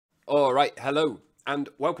All right, hello, and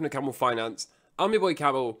welcome to Camel Finance. I'm your boy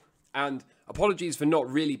Camel, and apologies for not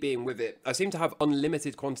really being with it. I seem to have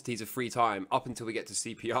unlimited quantities of free time up until we get to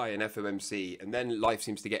CPI and FOMC, and then life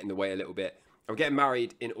seems to get in the way a little bit. I'm getting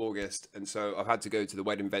married in August, and so I've had to go to the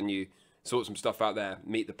wedding venue, sort some stuff out there,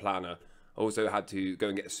 meet the planner. I also had to go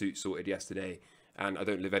and get a suit sorted yesterday, and I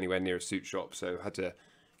don't live anywhere near a suit shop, so I had to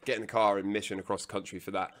get in the car and mission across the country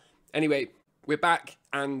for that. Anyway, we're back,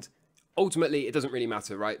 and ultimately, it doesn't really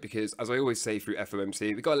matter, right? Because as I always say through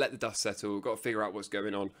FOMC, we've got to let the dust settle. We've got to figure out what's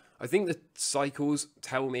going on. I think the cycles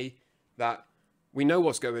tell me that we know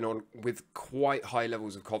what's going on with quite high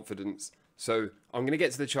levels of confidence. So I'm going to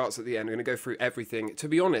get to the charts at the end. I'm going to go through everything. To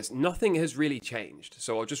be honest, nothing has really changed.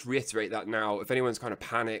 So I'll just reiterate that now. If anyone's kind of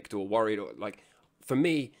panicked or worried, or like, for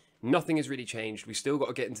me, nothing has really changed. We still got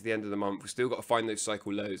to get into the end of the month. We still got to find those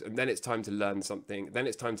cycle lows. And then it's time to learn something. Then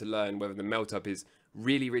it's time to learn whether the melt up is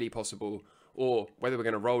really possible or whether we're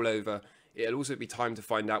going to roll over. It'll also be time to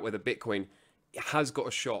find out whether Bitcoin has got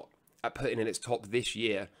a shot at putting in its top this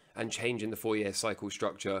year and changing the 4-year cycle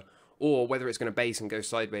structure, or whether it's going to base and go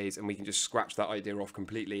sideways and we can just scratch that idea off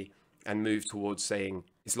completely and move towards saying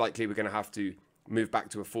it's likely we're going to have to move back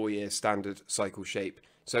to a 4-year standard cycle shape.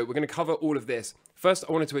 So we're going to cover all of this. First,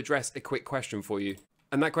 I wanted to address a quick question for you.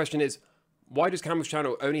 And that question is, why does Camel's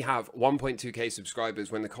channel only have 1.2k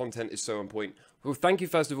subscribers when the content is so on point? Well, thank you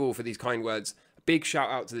first of all for these kind words. A big shout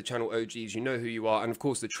out to the channel OGs, you know who you are. And of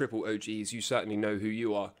course the triple OGs, you certainly know who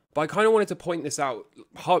you are. But I kind of wanted to point this out,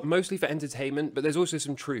 mostly for entertainment, but there's also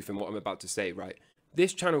some truth in what I'm about to say, right?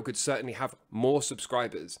 This channel could certainly have more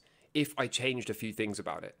subscribers if I changed a few things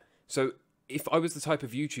about it. So if I was the type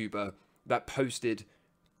of YouTuber that posted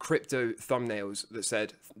crypto thumbnails that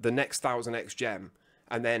said the next 1000x gem,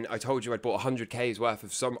 and then I told you I'd bought 100k's worth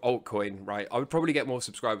of some altcoin, right? I would probably get more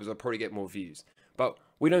subscribers, I'd probably get more views. But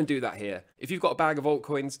we don't do that here. If you've got a bag of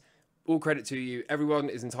altcoins, all credit to you. Everyone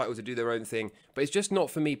is entitled to do their own thing, but it's just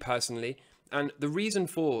not for me personally. And the reason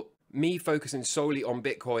for me focusing solely on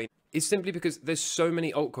Bitcoin is simply because there's so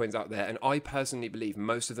many altcoins out there, and I personally believe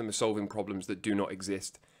most of them are solving problems that do not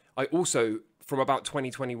exist. I also, from about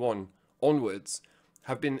 2021 onwards,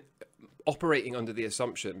 have been operating under the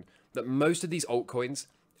assumption that most of these altcoins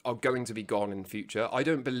are going to be gone in the future. I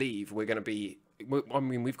don't believe we're going to be, I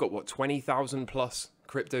mean, we've got what, 20,000 plus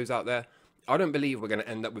cryptos out there. I don't believe we're going to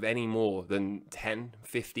end up with any more than 10,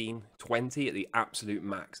 15, 20 at the absolute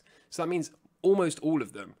max. So that means almost all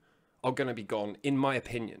of them are going to be gone, in my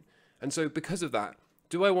opinion. And so because of that,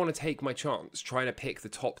 do I want to take my chance trying to pick the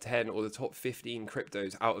top 10 or the top 15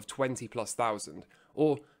 cryptos out of 20 plus thousand?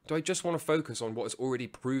 Or do I just want to focus on what has already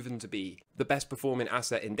proven to be the best performing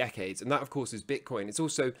asset in decades? And that, of course, is Bitcoin. It's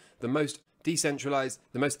also the most decentralized,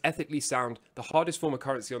 the most ethically sound, the hardest form of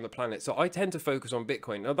currency on the planet. So I tend to focus on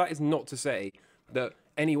Bitcoin. Now, that is not to say that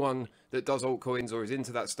anyone that does altcoins or is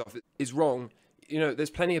into that stuff is wrong. You know, there's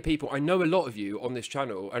plenty of people. I know a lot of you on this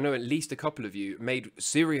channel. I know at least a couple of you made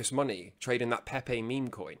serious money trading that Pepe meme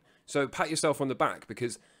coin. So pat yourself on the back,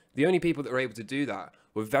 because the only people that were able to do that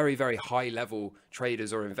were very high level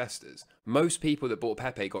traders or investors. Most people that bought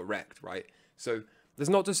Pepe got wrecked, right? So there's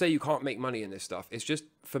not to say you can't make money in this stuff. It's just,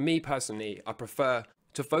 for me personally, I prefer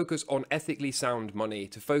to focus on ethically sound money,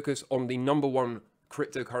 to focus on the #1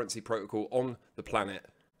 cryptocurrency protocol on the planet.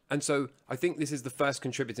 And so I think this is the first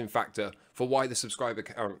contributing factor for why the subscriber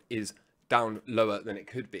count is down lower than it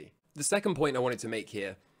could be. The second point I wanted to make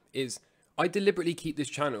here is I deliberately keep this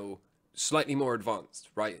channel slightly more advanced,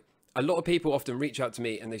 right? A lot of people often reach out to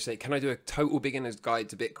me and they say, can I do a total beginner's guide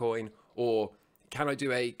to Bitcoin? Or can I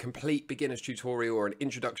do a complete beginner's tutorial or an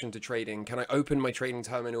introduction to trading? Can I open my trading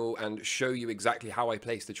terminal and show you exactly how I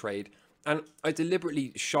place the trade? And I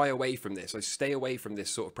deliberately shy away from this. I stay away from this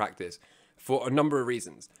sort of practice for a number of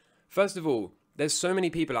reasons. First of all, there's so many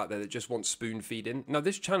people out there that just want spoon feeding. Now,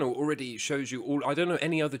 this channel already shows you all. I don't know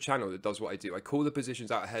any other channel that does what I do. I call the positions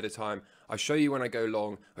out ahead of time. I show you when I go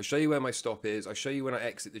long. I show you where my stop is. I show you when I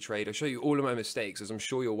exit the trade. I show you all of my mistakes, as I'm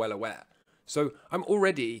sure you're well aware. So I'm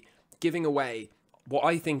already giving away what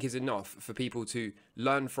I think is enough for people to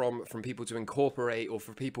learn from people to incorporate, or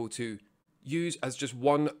for people to use as just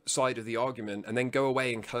one side of the argument, and then go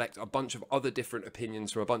away and collect a bunch of other different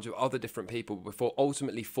opinions from a bunch of other different people before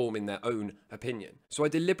ultimately forming their own opinion. So I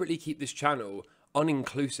deliberately keep this channel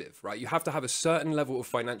uninclusive, right? You have to have a certain level of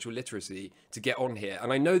financial literacy to get on here.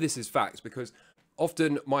 And I know this is fact because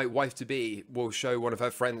often my wife-to-be will show one of her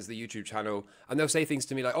friends the YouTube channel, and they'll say things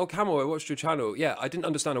to me like, oh, Camel, I watched your channel. Yeah, I didn't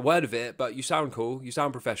understand a word of it, but you sound cool, you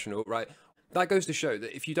sound professional, right? That goes to show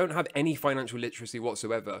that if you don't have any financial literacy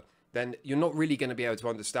whatsoever, then you're not really going to be able to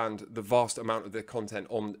understand the vast amount of the content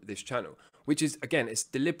on this channel, which is, again, it's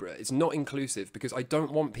deliberate. It's not inclusive because I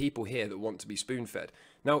don't want people here that want to be spoon-fed.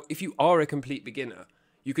 Now, if you are a complete beginner,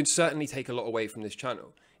 you can certainly take a lot away from this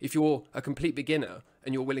channel. If you're a complete beginner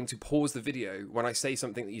and you're willing to pause the video when I say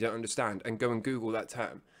something that you don't understand and go and Google that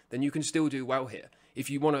term, then you can still do well here. If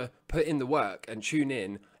you want to put in the work and tune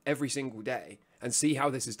in every single day and see how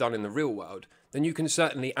this is done in the real world, then you can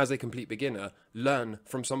certainly, as a complete beginner, learn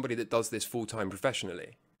from somebody that does this full-time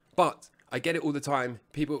professionally. But I get it all the time.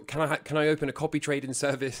 People, can I open a copy trading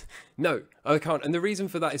service? No, I can't. And the reason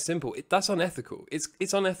for that is simple. That's unethical.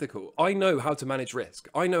 It's unethical. I know how to manage risk.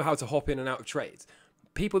 I know how to hop in and out of trades.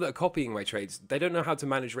 People that are copying my trades, they don't know how to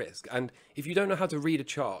manage risk. And if you don't know how to read a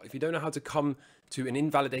chart, if you don't know how to come to an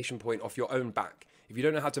invalidation point off your own back, if you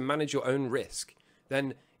don't know how to manage your own risk,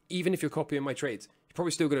 then even if you're copying my trades, you're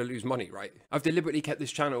probably still going to lose money, right? I've deliberately kept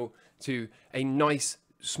this channel to a nice,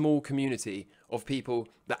 small community of people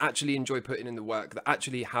that actually enjoy putting in the work, that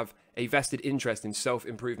actually have a vested interest in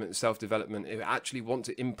self-improvement and self-development, who actually want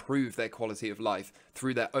to improve their quality of life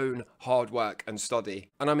through their own hard work and study.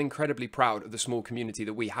 And I'm incredibly proud of the small community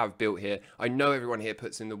that we have built here. I know everyone here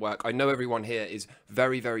puts in the work. I know everyone here is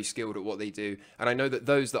very, very skilled at what they do. And I know that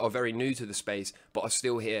those that are very new to the space but are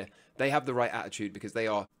still here, they have the right attitude because they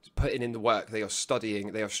are putting in the work, they are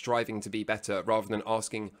studying, they are striving to be better rather than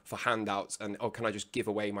asking for handouts and, oh, can I just give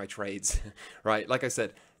away my trades, right? Like I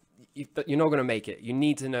said, you're not going to make it. You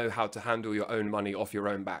need to know how to handle your own money off your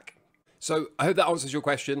own back. So I hope that answers your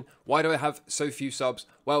question. Why do I have so few subs?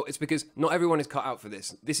 Well, it's because not everyone is cut out for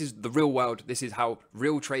this. This is the real world. This is how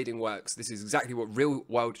real trading works. This is exactly what real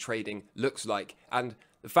world trading looks like. And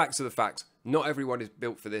the facts are the facts. Not everyone is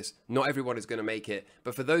built for this. Not everyone is going to make it.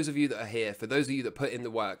 But for those of you that are here, for those of you that put in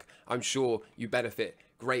the work, I'm sure you benefit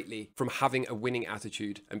greatly from having a winning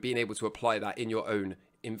attitude and being able to apply that in your own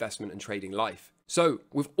investment and trading life. So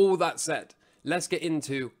with all that said, let's get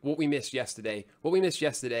into what we missed yesterday. What we missed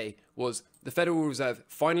yesterday was the Federal Reserve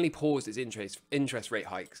finally paused its interest rate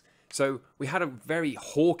hikes. So we had a very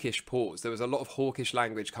hawkish pause. There was a lot of hawkish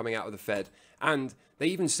language coming out of the Fed, and they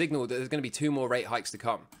even signaled that there's going to be 2 more rate hikes to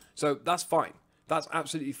come. So that's fine. That's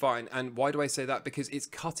absolutely fine. And why do I say that? Because it's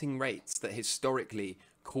cutting rates that historically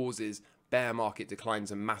causes bear market declines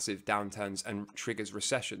and massive downturns and triggers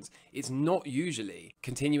recessions. It's not usually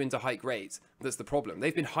continuing to hike rates that's the problem.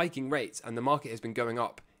 They've been hiking rates and the market has been going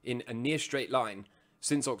up in a near straight line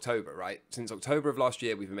since October, right? Since October of last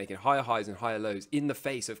year, we've been making higher highs and higher lows in the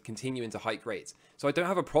face of continuing to hike rates. So I don't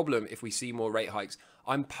have a problem if we see more rate hikes.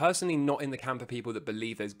 I'm personally not in the camp of people that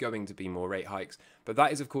believe there's going to be more rate hikes, but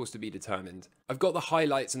that is of course to be determined. I've got the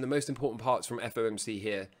highlights and the most important parts from FOMC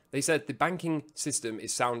here. They said the banking system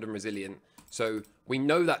is sound and resilient. So we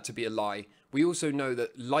know that to be a lie. We also know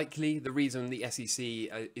that likely the reason the SEC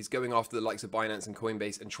is going after the likes of Binance and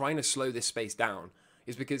Coinbase and trying to slow this space down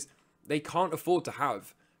is because they can't afford to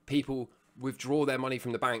have people withdraw their money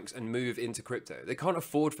from the banks and move into crypto. They can't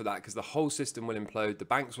afford for that because the whole system will implode, the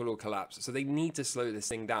banks will all collapse. So they need to slow this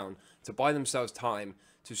thing down to buy themselves time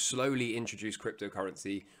to slowly introduce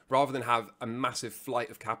cryptocurrency rather than have a massive flight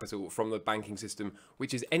of capital from the banking system,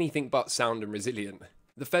 which is anything but sound and resilient.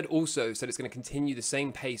 The Fed also said it's going to continue the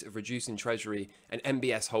same pace of reducing Treasury and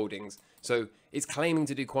MBS holdings. So it's claiming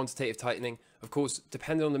to do quantitative tightening. Of course,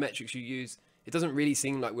 depending on the metrics you use, it doesn't really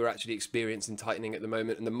seem like we're actually experiencing tightening at the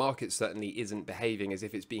moment, and the market certainly isn't behaving as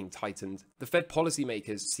if it's being tightened. The Fed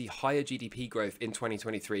policymakers see higher GDP growth in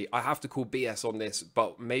 2023. I have to call BS on this,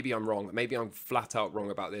 but maybe I'm wrong. Maybe I'm flat out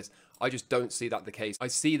wrong about this. I just don't see that the case. I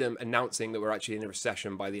see them announcing that we're actually in a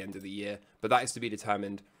recession by the end of the year, but that is to be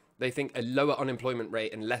determined. They think a lower unemployment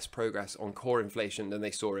rate and less progress on core inflation than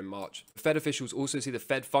they saw in March. Fed officials also see the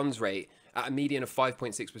Fed funds rate at a median of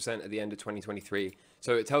 5.6% at the end of 2023.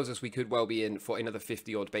 So it tells us we could well be in for another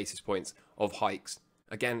 50 odd basis points of hikes.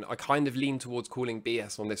 Again, I kind of lean towards calling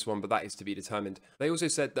BS on this one, but that is to be determined. They also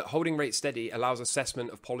said that holding rates steady allows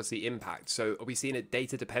assessment of policy impact. So are we seeing a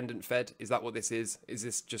data-dependent Fed? Is that what this is? Is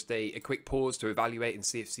this just a quick pause to evaluate and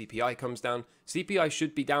see if CPI comes down? CPI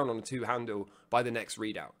should be down on a 2 handle by the next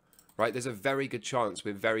readout. Right, there's a very good chance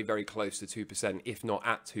we're very, very close to 2%, if not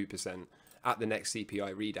at 2%, at the next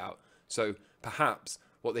CPI readout. So perhaps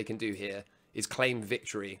what they can do here is claim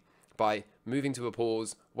victory by moving to a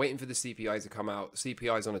pause, waiting for the CPI to come out.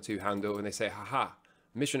 CPI's on a 2 handle, and they say, haha,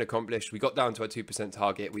 mission accomplished. We got down to our 2%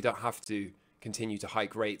 target. We don't have to continue to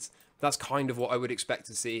hike rates. That's kind of what I would expect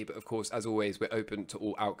to see. But of course, as always, we're open to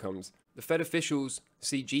all outcomes. The Fed officials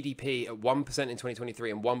see GDP at 1% in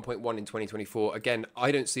 2023 and 1.1 in 2024. Again,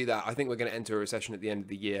 I don't see that. I think we're going to enter a recession at the end of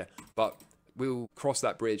the year. But we'll cross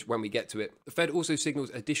that bridge when we get to it. The Fed also signals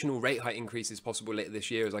additional rate hike increases possible later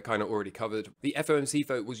this year, as I kind of already covered. The FOMC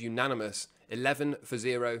vote was unanimous, 11 for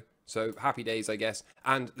 0. So happy days, I guess.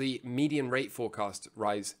 And the median rate forecast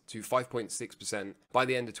rise to 5.6% by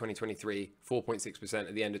the end of 2023, 4.6%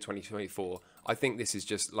 at the end of 2024. I think this is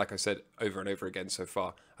just, like I said over and over again so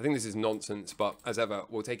far, I think this is nonsense, but as ever,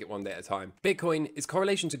 we'll take it one day at a time. Bitcoin, its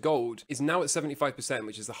correlation to gold is now at 75%,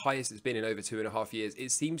 which is the highest it's been in over 2.5 years.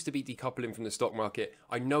 It seems to be decoupling from the stock market.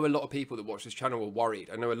 I know a lot of people that watch this channel are worried.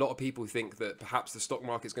 I know a lot of people think that perhaps the stock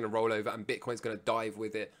market's going to roll over and Bitcoin's going to dive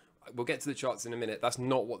with it. We'll get to the charts in a minute. That's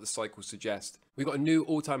not what the cycles suggest. We've got a new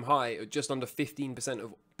all-time high of just under 15%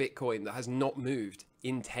 of Bitcoin that has not moved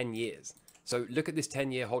in 10 years. So look at this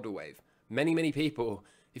 10-year hodl wave. Many people,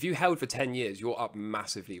 if you held for 10 years, you're up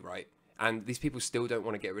massively, right? And these people still don't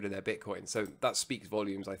want to get rid of their Bitcoin. So that speaks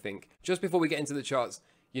volumes, I think. Just before we get into the charts,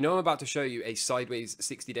 you know I'm about to show you a sideways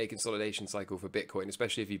 60-day consolidation cycle for Bitcoin,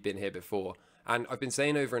 especially if you've been here before. And I've been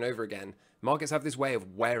saying over and over again, markets have this way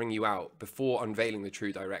of wearing you out before unveiling the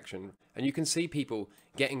true direction. And you can see people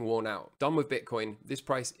getting worn out. Done with Bitcoin. This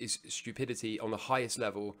price is stupidity on the highest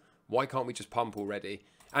level. Why can't we just pump already?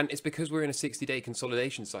 And it's because we're in a 60-day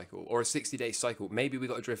consolidation cycle or a 60-day cycle. Maybe we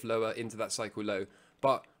got to drift lower into that cycle low.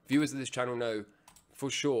 But viewers of this channel know for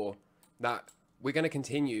sure that we're going to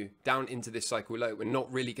continue down into this cycle low. We're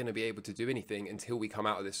not really going to be able to do anything until we come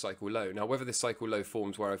out of this cycle low. Now, whether this cycle low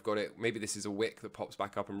forms where I've got it, maybe this is a wick that pops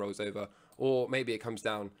back up and rolls over, or maybe it comes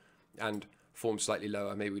down and forms slightly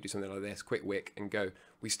lower. Maybe we do something like this, quick wick and go.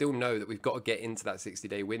 We still know that we've got to get into that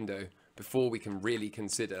 60-day window before we can really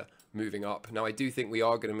consider moving up. Now, I do think we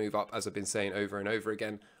are going to move up, as I've been saying over and over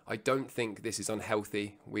again. I don't think this is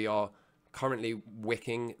unhealthy. We are currently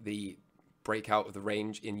wicking the breakout of the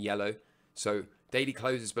range in yellow. So daily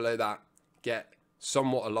closes below that get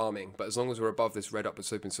somewhat alarming, but as long as we're above this red upward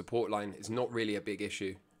sloping support line, it's not really a big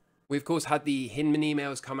issue. We of course had the Hinman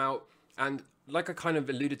emails come out, and like I kind of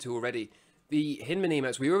alluded to already, the Hinman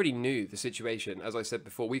emails, we already knew the situation. As I said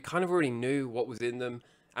before, we kind of already knew what was in them,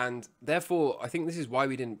 and therefore I think this is why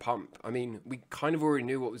we didn't pump. I mean, we kind of already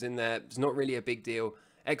knew what was in there. It's not really a big deal.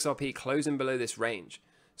 XRP closing below this range,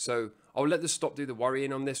 so I'll let the stop do the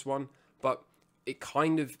worrying on this one, but it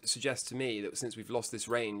kind of suggests to me that since we've lost this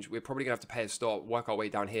range, we're probably gonna have to pay a stop, work our way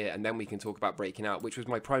down here, and then we can talk about breaking out, which was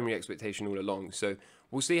my primary expectation all along. So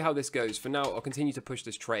we'll see how this goes. For now, I'll continue to push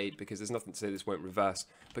this trade because there's nothing to say this won't reverse.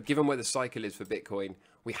 But given where the cycle is for Bitcoin,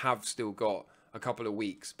 we have still got a couple of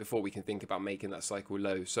weeks before we can think about making that cycle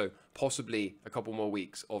low. So possibly a couple more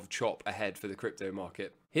weeks of chop ahead for the crypto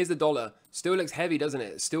market. Here's the dollar. Still looks heavy, doesn't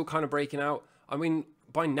it? Still kind of breaking out. I mean,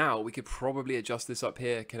 by now we could probably adjust this up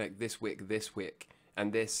here, connect this wick,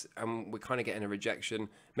 and this, and we're kind of getting a rejection.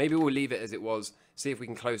 Maybe we'll leave it as it was, see if we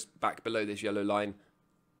can close back below this yellow line.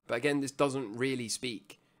 But again, this doesn't really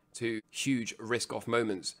speak to huge risk off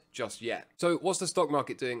moments just yet. So what's the stock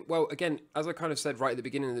market doing? Well, again, as I kind of said right at the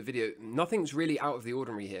beginning of the video, nothing's really out of the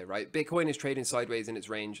ordinary here, right? Bitcoin is trading sideways in its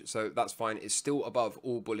range, so that's fine. It's still above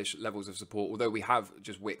all bullish levels of support, although we have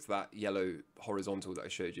just wicked that yellow horizontal that I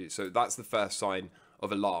showed you. So that's the first sign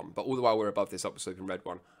of alarm. But all the while we're above this upward sloping red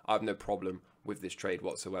one, I have no problem with this trade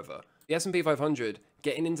whatsoever. The S&P 500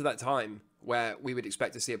 getting into that time where we would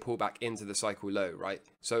expect to see a pullback into the cycle low, right?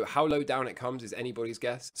 So how low down it comes is anybody's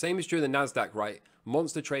guess. Same is true in the NASDAQ, right?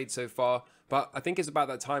 Monster trade so far, but I think it's about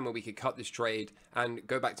that time where we could cut this trade and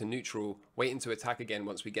go back to neutral, waiting to attack again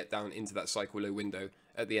once we get down into that cycle low window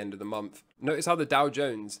at the end of the month. Notice how the Dow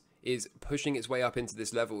Jones is pushing its way up into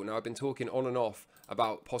this level. Now, I've been talking on and off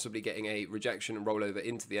about possibly getting a rejection and rollover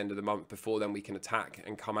into the end of the month before then we can attack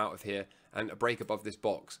and come out of here, and a break above this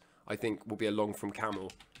box I think will be a long from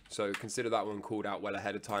Camel. So consider that one called out well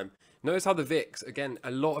ahead of time. Notice how the VIX, again,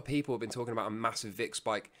 a lot of people have been talking about a massive VIX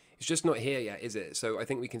spike. It's just not here yet, is it? So I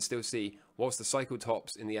think we can still see, whilst the cycle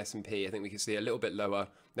tops in the S&P, I think we can see a little bit lower.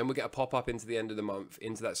 Then we'll get a pop up into the end of the month,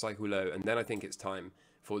 into that cycle low. And then I think it's time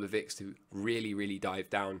for the VIX to really dive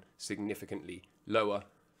down significantly lower.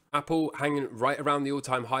 Apple hanging right around the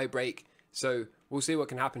all-time high break. So we'll see what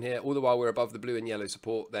can happen here. All the while we're above the blue and yellow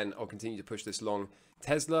support, then I'll continue to push this long.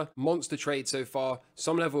 Tesla, monster trade so far.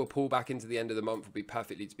 Some level of pullback into the end of the month will be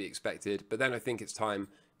perfectly to be expected. But then I think it's time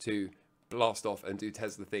to blast off and do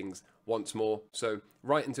Tesla things once more. So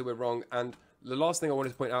right until we're wrong. And the last thing I wanted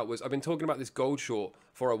to point out was I've been talking about this gold short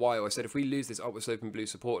for a while. I said if we lose this upward sloping blue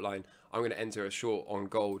support line, I'm going to enter a short on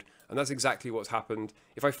gold. And that's exactly what's happened.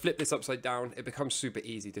 If I flip this upside down, it becomes super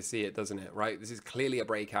easy to see it, doesn't it? Right? This is clearly a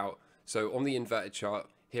breakout. So on the inverted chart,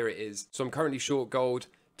 here it is. So I'm currently short gold.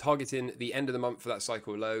 targeting the end of the month for that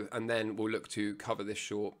cycle low, and then we'll look to cover this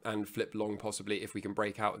short and flip long possibly if we can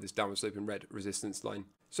break out of this downward sloping red resistance line.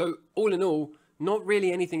 So all in all, not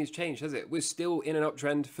really anything has changed, has it? We're still in an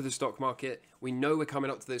uptrend for the stock market. We know we're coming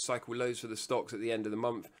up to those cycle lows for the stocks at the end of the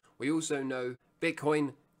month. We also know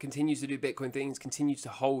Bitcoin continues to do Bitcoin things, continues to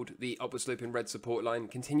hold the upward sloping red support line,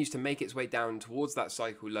 continues to make its way down towards that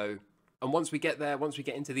cycle low. And once we get there, once we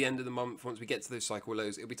get into the end of the month, once we get to those cycle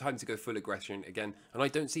lows, it'll be time to go full aggression again. And I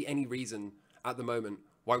don't see any reason at the moment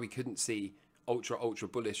why we couldn't see ultra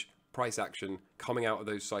bullish price action coming out of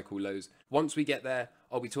those cycle lows. Once we get there,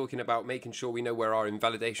 I'll be talking about making sure we know where our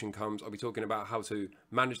invalidation comes. I'll be talking about how to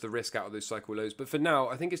manage the risk out of those cycle lows. But for now,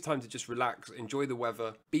 I think it's time to just relax, enjoy the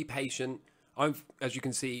weather, be patient. I've, as you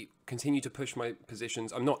can see, continue to push my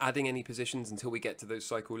positions. I'm not adding any positions until we get to those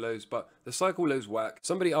cycle lows, but the cycle lows work.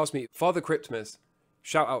 Somebody asked me, Father Cryptmas,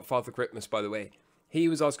 shout out Father Cryptmas, by the way. He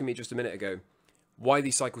was asking me just a minute ago why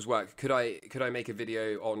these cycles work. Could I make a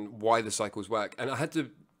video on why the cycles work? And I had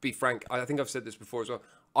to be frank. I think I've said this before as well.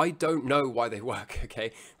 I don't know why they work,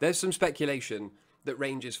 okay? There's some speculation that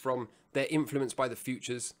ranges from they're influenced by the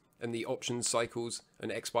futures and the options cycles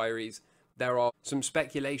and expiries. There are some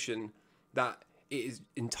speculation that it is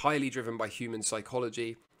entirely driven by human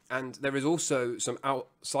psychology. And there is also some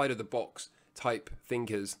outside of the box type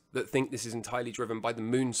thinkers that think this is entirely driven by the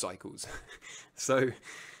moon cycles. So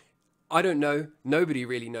I don't know. Nobody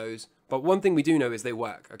really knows. But one thing we do know is they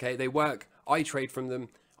work, okay? They work. I trade from them.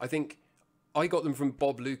 I think I got them from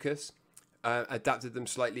Bob Lucas, adapted them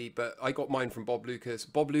slightly, but I got mine from Bob Lucas.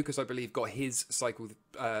 Bob Lucas, I believe, got his cycle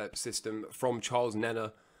system from Charles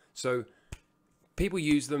Nenner. So people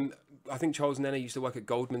use them. I think Charles Nenner used to work at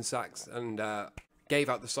Goldman Sachs and gave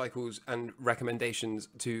out the cycles and recommendations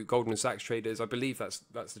to Goldman Sachs traders. I believe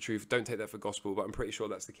that's the truth. Don't take that for gospel, but I'm pretty sure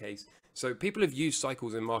that's the case. So people have used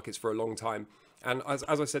cycles in markets for a long time. And as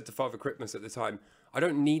I said to Father Christmas at the time, I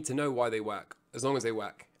don't need to know why they work, as long as they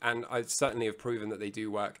work. And I certainly have proven that they do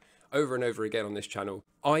work over and over again on this channel.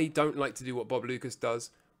 I don't like to do what Bob Lucas does.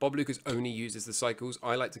 Bob Lucas only uses the cycles.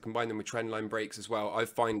 I like to combine them with trendline breaks as well. I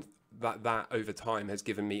find that over time has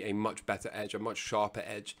given me a much better edge, a much sharper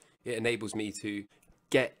edge. It enables me to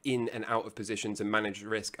get in and out of positions and manage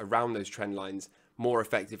risk around those trend lines more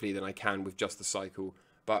effectively than I can with just the cycle.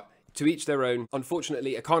 But to each their own.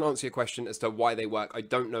 Unfortunately, I can't answer your question as to why they work. I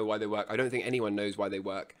don't know why they work. I don't think anyone knows why they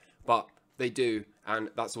work, but they do, and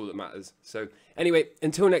that's all that matters. So anyway,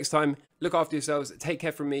 until next time, look after yourselves, take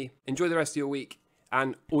care from me, enjoy the rest of your week,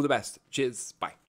 and all the best. Cheers, bye.